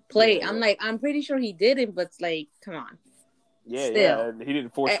play." Yeah. I'm like, I'm pretty sure he didn't, but it's like, come on. Yeah, he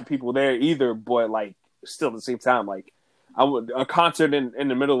didn't force the people there either, but like still at the same time, like a concert in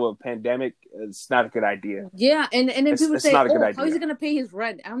the middle of a pandemic is not a good idea. Yeah, and then people say, "Oh, how is he gonna pay his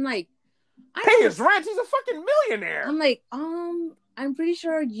rent?" I'm like, pay his rent? He's a fucking millionaire. I'm like, I'm pretty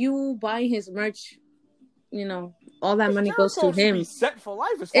sure you buy his merch, all that money goes to him. Be set for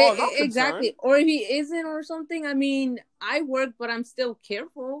life as far as I'm exactly. concerned. Or if he isn't or something, I mean, I work, but I'm still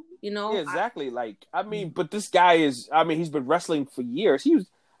careful, Yeah, exactly. But this guy is. He's been wrestling for years.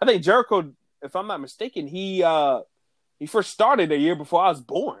 I think Jericho, if I'm not mistaken, he first started a year before I was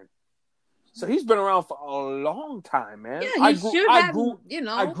born. So he's been around for a long time, man. Yeah, I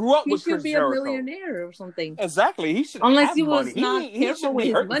grew up with Chris Jericho. He should be a millionaire or something. Exactly. He should. Unless he was not careful with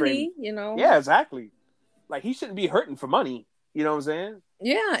his money, Yeah, exactly. Like, he shouldn't be hurting for money. You know what I'm saying?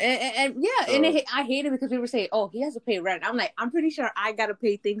 Yeah, I hate it because people say, "Oh, he has to pay rent." I'm like, I'm pretty sure I gotta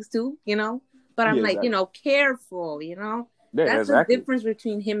pay things too, But I'm careful, Yeah, that's the difference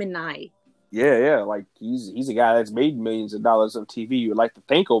between him and I. Yeah. Like he's a guy that's made millions of dollars on TV. You would like to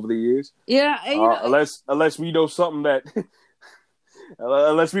think over the years. Yeah, unless we know something that,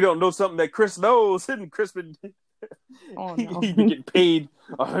 unless we don't know something that Chris knows, and Chris been he been getting paid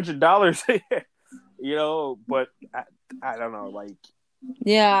 $100. But I don't know, like,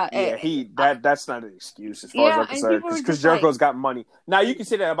 that's not an excuse as far as I'm concerned, because Chris Jericho's got money. Now you can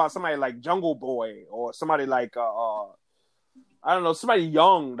say that about somebody like Jungle Boy or somebody like I don't know, somebody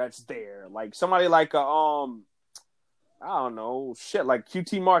young that's there, like somebody like I don't know, shit, like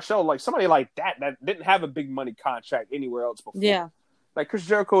QT Marshall, like somebody like that didn't have a big money contract anywhere else before. Yeah, like Chris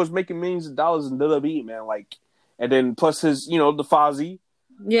Jericho is making millions of dollars in WWE, man. Like, and then plus his, the Fozzy.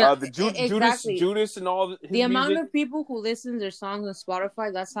 Yeah, exactly. Judas and all the amount of people who listen to their songs on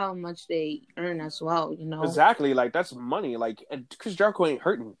Spotify, that's how much they earn as well, Exactly, like that's money. Like, and Chris Jericho ain't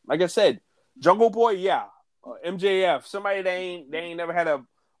hurting. Like I said, Jungle Boy, yeah, MJF, somebody they ain't never had a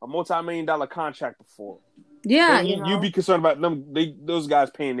multi-million-dollar contract before. Yeah, you be concerned about them. Those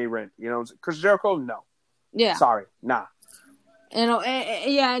guys paying their rent. Chris Jericho, no. Yeah, sorry, nah. You know,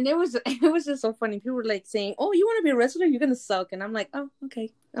 yeah, and it was just so funny. People were like saying, "Oh, you want to be a wrestler? You're gonna suck," and I'm like, "Oh, okay."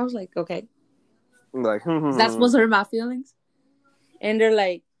 I was like, "Okay." Like, Is that supposed to hurt my feelings? And they're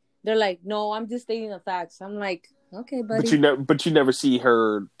like, "No, I'm just stating the facts." I'm like, "Okay, buddy." but you never see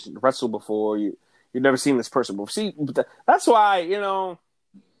her wrestle before. You've never seen this person before. See, that's why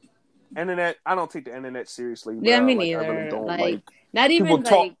internet. I don't take the internet seriously. Bro. Yeah, me like, neither. I really don't. Like, not even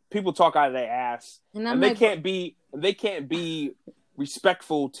like people talk out of their ass, and they can't be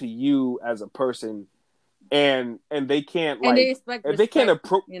respectful to you as a person, and they can't and like they expect they can't respect,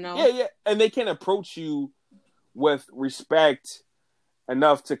 approach and they can't approach you with respect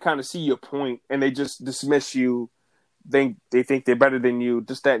enough to kind of see your point, and they just dismiss you. They think they're better than you,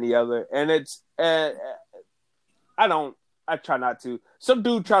 this, that, and the other, and it's I try not to. Some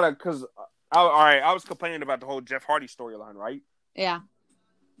dude try to because all right, I was complaining about the whole Jeff Hardy storyline, right? Yeah.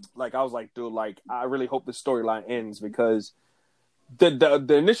 Like I was like, dude, like I really hope the storyline ends because the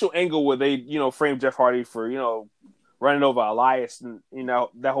initial angle where they frame Jeff Hardy for running over Elias and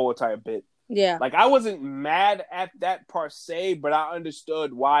that whole entire bit. Yeah. Like I wasn't mad at that per se, but I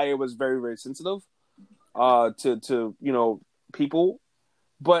understood why it was very, very sensitive to people.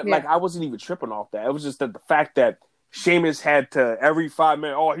 But like I wasn't even tripping off that. It was just that the fact that Sheamus had to every 5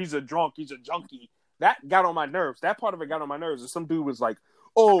 minutes, oh, he's a drunk, he's a junkie. That got on my nerves. That part of it got on my nerves. And some dude was like,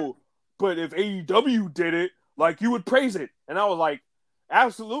 oh, but if AEW did it, like you would praise it. And I was like,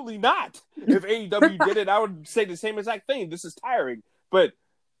 absolutely not. If AEW did it, I would say the same exact thing. This is tiring. But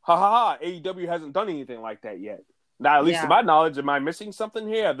AEW hasn't done anything like that yet. Now, at least to my knowledge, am I missing something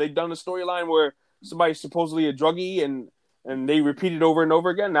here? Have they done a storyline where somebody's supposedly a druggie and they repeat it over and over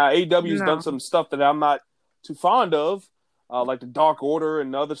again? Now, AEW's done some stuff that I'm not too fond of, like the Dark Order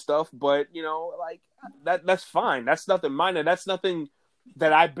and other stuff. But, like that's fine. That's nothing minor. That's nothing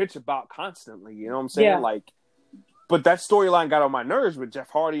that I bitch about constantly. You know what I'm saying? Yeah. Like, but that storyline got on my nerves with Jeff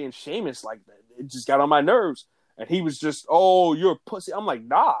Hardy and Sheamus. Like, it just got on my nerves. And he was just, oh, you're a pussy. I'm like,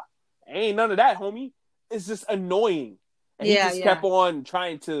 nah, ain't none of that, homie. It's just annoying. And he just kept on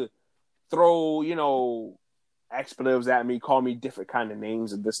trying to throw, expletives at me, call me different kind of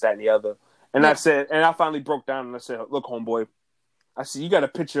names and this, that, and the other. And I said, and I finally broke down and I said, look, homeboy, I said, you got a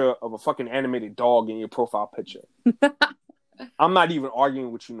picture of a fucking animated dog in your profile picture. I'm not even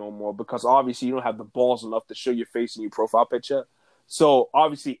arguing with you no more because obviously you don't have the balls enough to show your face in your profile picture. So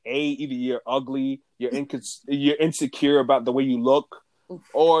obviously, either you're ugly, you're insecure about the way you look,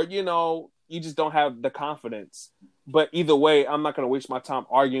 or you just don't have the confidence. But either way, I'm not gonna waste my time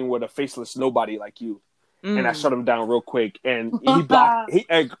arguing with a faceless nobody like you. And I shut him down real quick, and he blocked.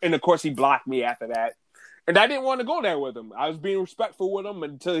 And of course, he blocked me after that. And I didn't want to go there with him. I was being respectful with him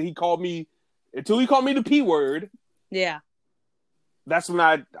until he called me the P word. Yeah. That's when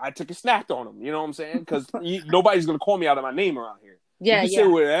I took a snack on him. You know what I'm saying? Because nobody's gonna call me out of my name around here. Yeah, you can say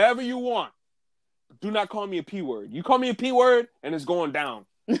whatever you want. Do not call me a P word. You call me a P word, and it's going down.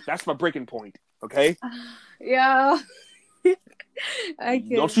 That's my breaking point. Okay? Yeah. I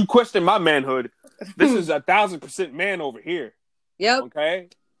can. Don't you question my manhood. This is 1,000% man over here. Yep. Okay?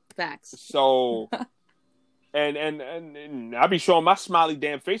 Facts. So, and I be showing my smiley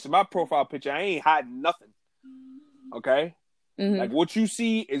damn face in my profile picture. I ain't hiding nothing. Okay? Mm-hmm. Like, what you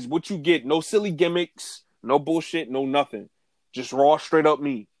see is what you get. No silly gimmicks. No bullshit. No nothing. Just raw, straight up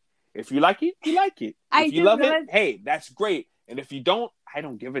me. If you like it, you like it. If you love it, hey, that's great. And if you don't, I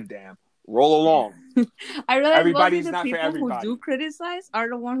don't give a damn. Roll along. I realize everybody's not for everybody. People who do criticize are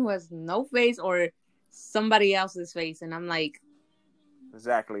the one who has no face or somebody else's face, and I'm like,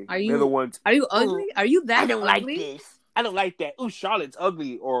 exactly. They're the ones. Are you ugly? Are you that? I don't ugly? like this. I don't like that. Ooh, Charlotte's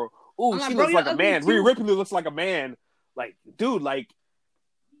ugly, or ooh, she looks like a man. Rhea Ripley looks like a man. Like, dude, like.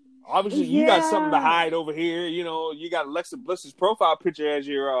 Obviously, you got something to hide over here. You got Alexa Bliss's profile picture as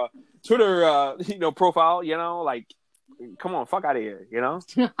your Twitter, profile. Like, come on, fuck out of here.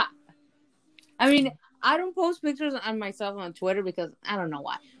 I mean, I don't post pictures on myself on Twitter because I don't know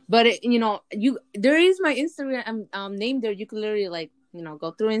why. But there is my Instagram name there. You can literally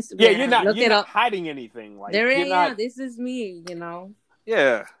go through Instagram. Yeah, you're not hiding anything. Like this is me.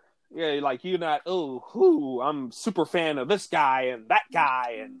 Yeah. Yeah, like you're not, I'm super fan of this guy and that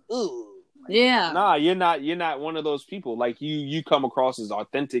guy and yeah. Nah, you're not one of those people. Like you come across as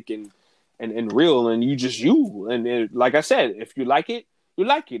authentic and real, and you just you. And like I said, if you like it, you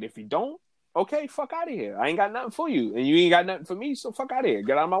like it. If you don't, okay, fuck out of here. I ain't got nothing for you, and you ain't got nothing for me, so fuck out of here.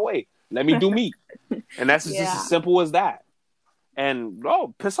 Get out of my way. Let me do me. And that's just as simple as that. And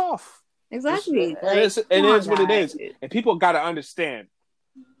piss off. Exactly. It is what it is. And people got to understand.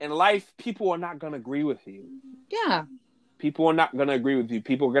 In life, people are not going to agree with you. Yeah. People are not going to agree with you.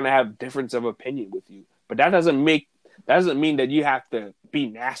 People are going to have difference of opinion with you. But that doesn't make That doesn't mean that you have to be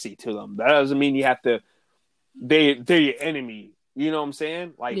nasty to them. That doesn't mean you have to. They're your enemy. You know what I'm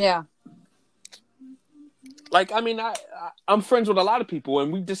saying? Like, Yeah. Like, I mean, I'm friends with a lot of people,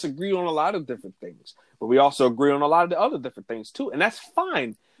 and we disagree on a lot of different things, but we also agree on a lot of the other different things too, and that's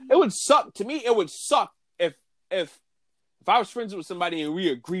fine. It would suck to me. It would suck if I was friends with somebody and we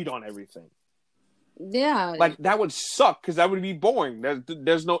agreed on everything. Yeah. Like, that would suck because that would be boring.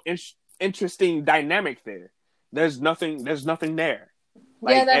 There's no interesting dynamic there. There's nothing there.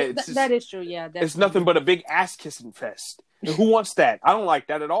 Like, yeah, that is true. Yeah, definitely. It's nothing but a big ass kissing fest. And who wants that? I don't like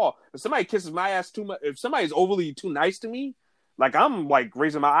that at all. If somebody kisses my ass too much, if somebody's overly too nice to me, like, I'm like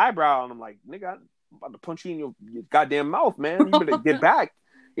raising my eyebrow and I'm like, nigga, I'm about to punch you in your goddamn mouth, man. You better get back.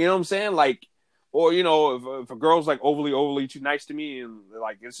 You know what I'm saying? Like, or, you know, if a girl's like overly too nice to me and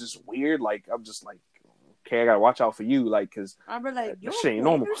like it's just weird, like, I'm just like, okay, I gotta watch out for you, like, because I'll be like, that shit ain't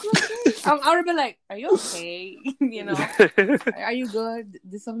normal. I'll be like, are you okay? You know, are you good?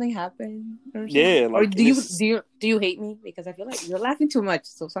 Did something happen? Or yeah, like, or do you hate me? Because I feel like you're laughing too much,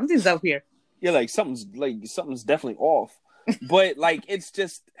 so something's up here. Yeah, like something's definitely off. But like, it's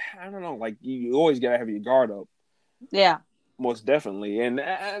just, I don't know, like, you always gotta have your guard up. Yeah, most definitely,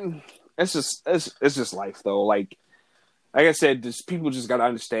 and it's just life though. Like I said, just people just gotta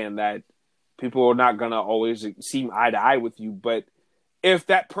understand that people are not gonna always seem eye to eye with you, but if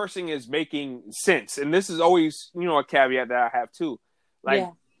that person is making sense, and this is always, you know, a caveat that I have too. Like,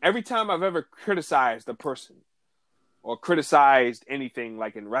 every time I've ever criticized a person or criticized anything,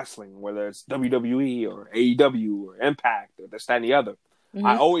 like in wrestling, whether it's WWE or AEW or Impact or this, that, and the other,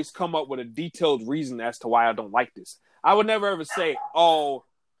 I always come up with a detailed reason as to why I don't like this. I would never ever say, oh,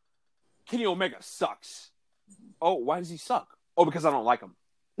 Kenny Omega sucks. Oh, why does he suck? Oh, because I don't like him.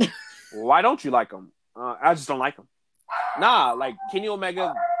 Why don't you like him? I just don't like him. Nah, like, Kenny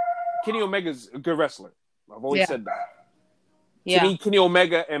Omega's a good wrestler. I've always said that. To me, Kenny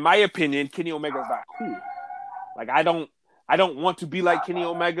Omega, in my opinion, Kenny Omega's not cool. Like, I don't want to be like Kenny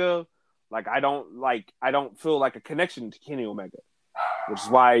Omega. Like, I don't feel like a connection to Kenny Omega. Which is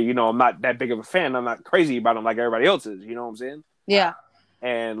why, you know, I'm not that big of a fan. I'm not crazy about him like everybody else is. You know what I'm saying? Yeah.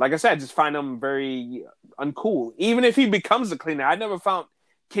 And like I said, I just find him very uncool. Even if he becomes the cleaner, I never found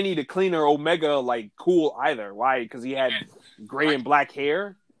Kenny the Cleaner Omega like cool either. Why? Because he had gray and black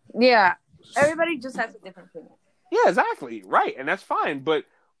hair. Yeah. Everybody just has a different opinion. Yeah, exactly. Right. And that's fine. But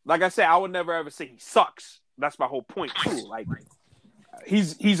like I said, I would never ever say he sucks. That's my whole point too. Like,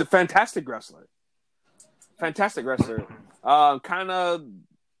 he's a fantastic wrestler. Fantastic wrestler. Kind of,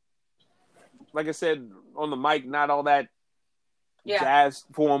 like I said, on the mic, not all that jazz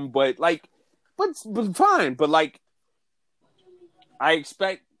for him, but fine. But like, I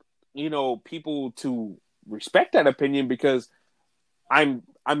expect, you know, people to respect that opinion because I'm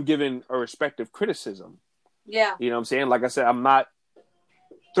giving a respective criticism. Yeah. You know what I'm saying? Like I said, I'm not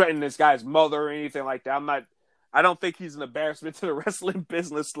threatening this guy's mother or anything like that. I don't think he's an embarrassment to the wrestling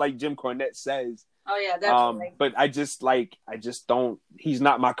business like Jim Cornette says. Oh yeah, definitely. But I just don't, he's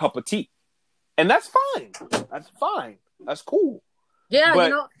not my cup of tea. And that's fine. That's fine. That's cool. Yeah, but you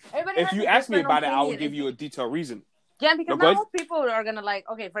know, if you ask me about it, I will give you a detailed reason. Yeah, because not all people are gonna like.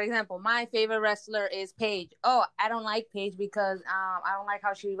 Okay, for example, my favorite wrestler is Paige. Oh, I don't like Paige because I don't like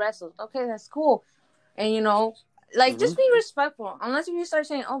how she wrestles. Okay, that's cool, and you know, like just be respectful. Unless if you start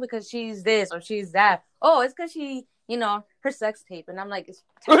saying, oh, because she's this or she's that. Oh, it's because she, you know, her sex tape, and I'm like,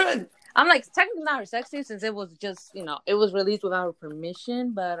 technically not her sex tape since it was just, you know, it was released without her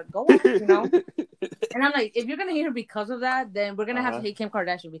permission. But go on, you know. And I'm like, if you're gonna hate her because of that, then we're gonna have to hate Kim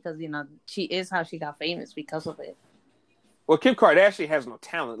Kardashian because, you know, she is how she got famous because of it. Well, Kim Kardashian has no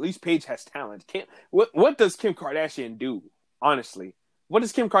talent. At least Paige has talent. What does Kim Kardashian do? Honestly, what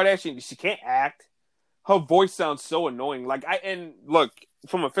does Kim Kardashian? She can't act. Her voice sounds so annoying. Like, and look,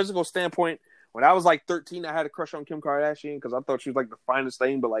 from a physical standpoint, when I was like 13, I had a crush on Kim Kardashian because I thought she was like the finest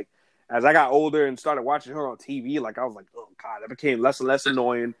thing. But like, as I got older and started watching her on TV, like, I was like, oh god, that became less and less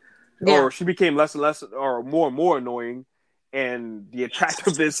annoying. Yeah. Or she became less and less, or more and more annoying, and the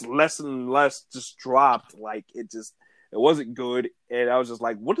attractiveness less and less just dropped. Like, it wasn't good, and I was just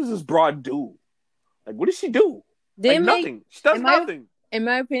like, what does this broad do? Like, what does she do? Nothing. She does nothing. In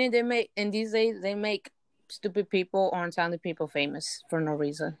my opinion, in these days, they make stupid people or untalented people famous for no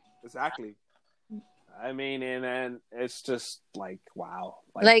reason. Exactly. I mean, and it's just like, wow.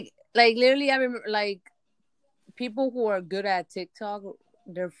 Like literally, I remember, like, people who are good at TikTok,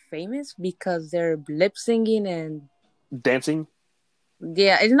 they're famous because they're lip singing and dancing.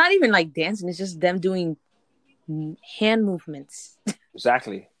 Yeah, it's not even like dancing; it's just them doing hand movements.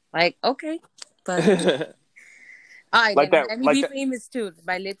 Exactly. Like, okay, but all right, let me be famous too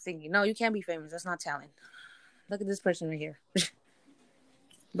by lip syncing. No, you can't be famous. That's not talent. look at this person right here.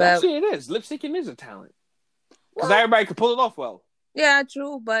 But Actually, it is. Lip syncing is a talent. Because well, everybody can pull it off well. yeah,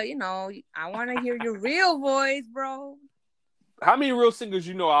 true. But I want to hear your real voice, bro. How many real singers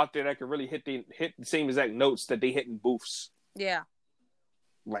you know out there that can really hit the same exact notes that they hit in booths? Yeah.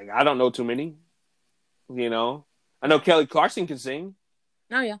 Like, I don't know too many. You know? I know Kelly Clarkson can sing.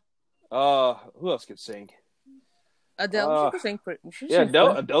 Oh, yeah. Who else can sing? Adele, she can sing. Yeah,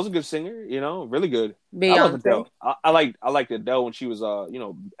 Adele's a good singer. You know, really good. Beyonce. I love Adele. I liked Adele when she was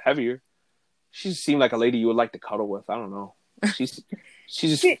heavier. She seemed like a lady you would like to cuddle with. I don't know.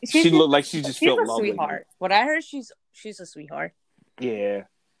 She looked like she just felt lovely. Sweetheart. What I heard, she's a sweetheart. Yeah,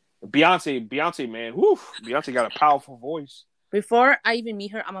 Beyonce, man, whew, Beyonce got a powerful voice. Before I even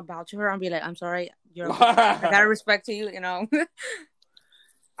meet her, I'm about to her. I'll be like, I'm sorry, I gotta respect to you.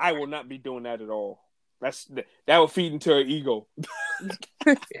 I will not be doing that at all. That will feed into her ego.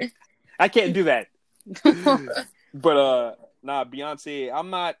 I can't do that. But nah, Beyonce, I'm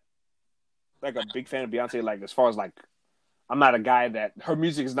not like a big fan of Beyonce. Like as far as like, I'm not a guy that her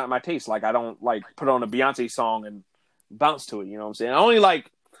music is not my taste. Like I don't like put on a Beyonce song and bounce to it. You know what I'm saying? I only like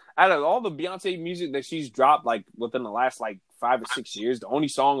out of all the Beyonce music that she's dropped like within the last like 5 or 6 years, the only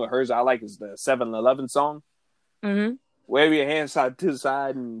song of hers I like is the 7-Eleven song. Mm-hmm. Wave your hands side to the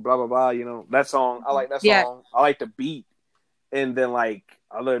side and blah blah blah. You know that song. I like that song. Yeah. I like the beat. And then like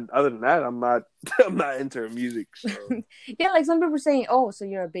other than that, I'm not into her music. So. Yeah, like some people are saying, "Oh, so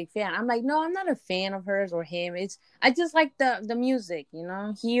you're a big fan." I'm like, no, I'm not a fan of hers or him. I just like the music.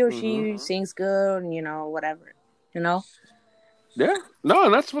 He or she sings good, and whatever. Yeah, no,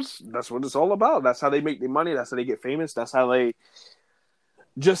 and that's what it's all about. That's how they make their money. That's how they get famous. That's how they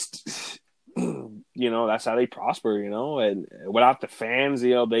just. That's how they prosper, and without the fans,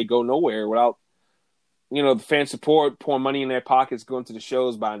 they go nowhere. Without, the fan support, pouring money in their pockets, going to the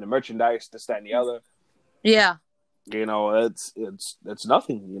shows, buying the merchandise, this, that, and the other. Yeah. It's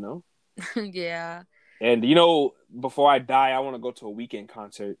nothing, Yeah. And, before I die, I want to go to a Weeknd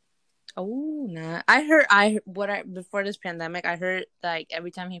concert. Oh, nah. Before this pandemic, I heard like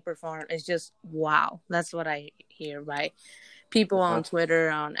every time he performed, it's just wow. That's what I hear, right? People on Twitter,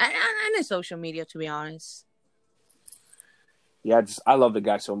 and in social media, to be honest. Yeah, I love the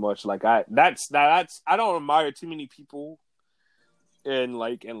guy so much. Like I don't admire too many people in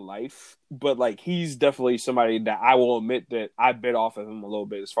life, but like he's definitely somebody that I will admit that I bit off of him a little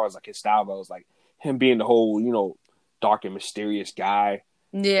bit as far as like his style goes. Like him being the whole dark and mysterious guy.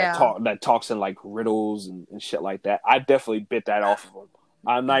 Yeah. That talks in like riddles and shit like that. I definitely bit that off of him.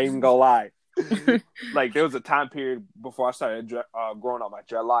 I'm not even gonna lie. Like there was a time period before I started growing out my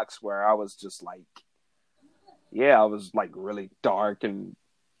dreadlocks where I was just like, I was like really dark and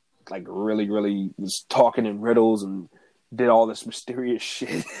like really, really was talking in riddles and did all this mysterious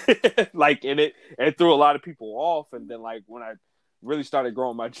shit. Like it threw a lot of people off. And then like when I really started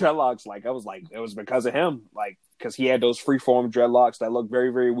growing my dreadlocks, like I was like, it was because of him. Like, because he had those freeform dreadlocks that look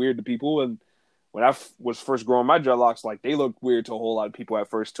very, very weird to people. And when I was first growing my dreadlocks, like they looked weird to a whole lot of people at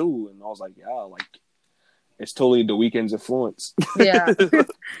first too. And I was like, yeah, like it's totally the Weeknd's influence. Yeah.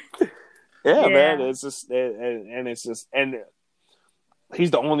 Yeah, man. It's just and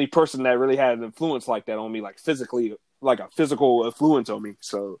he's the only person that really had an influence like that on me, like physically, like a physical influence on me.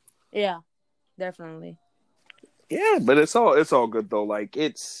 So yeah, definitely. Yeah, but it's all good though. Like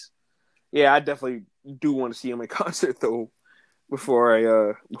I definitely do want to see him in concert though before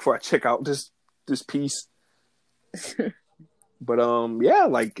I check out this piece. But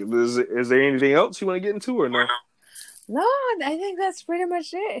like is there anything else you want to get into or no? No, I think that's pretty much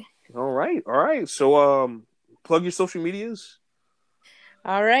it. All right. So plug your social medias.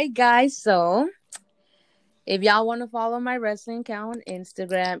 All right, guys. So if y'all want to follow my wrestling account on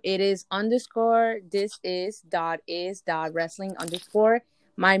Instagram, it is _this_is.is.wrestling_.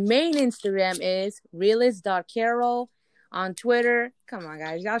 My main Instagram is realist.carol. On Twitter, come on,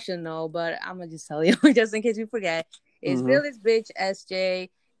 guys, y'all should know, but I'm gonna just tell you just in case you forget. It's realistbitchsj.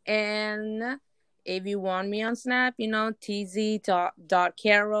 And if you want me on Snap, tz.carol,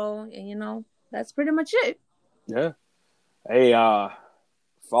 and that's pretty much it. Yeah. Hey,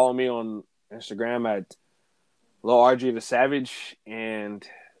 follow me on Instagram at Lil RJ the Savage, and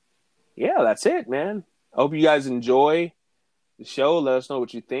yeah, that's it, man. I hope you guys enjoy the show. Let us know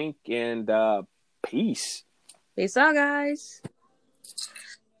what you think, and peace. Peace out, guys.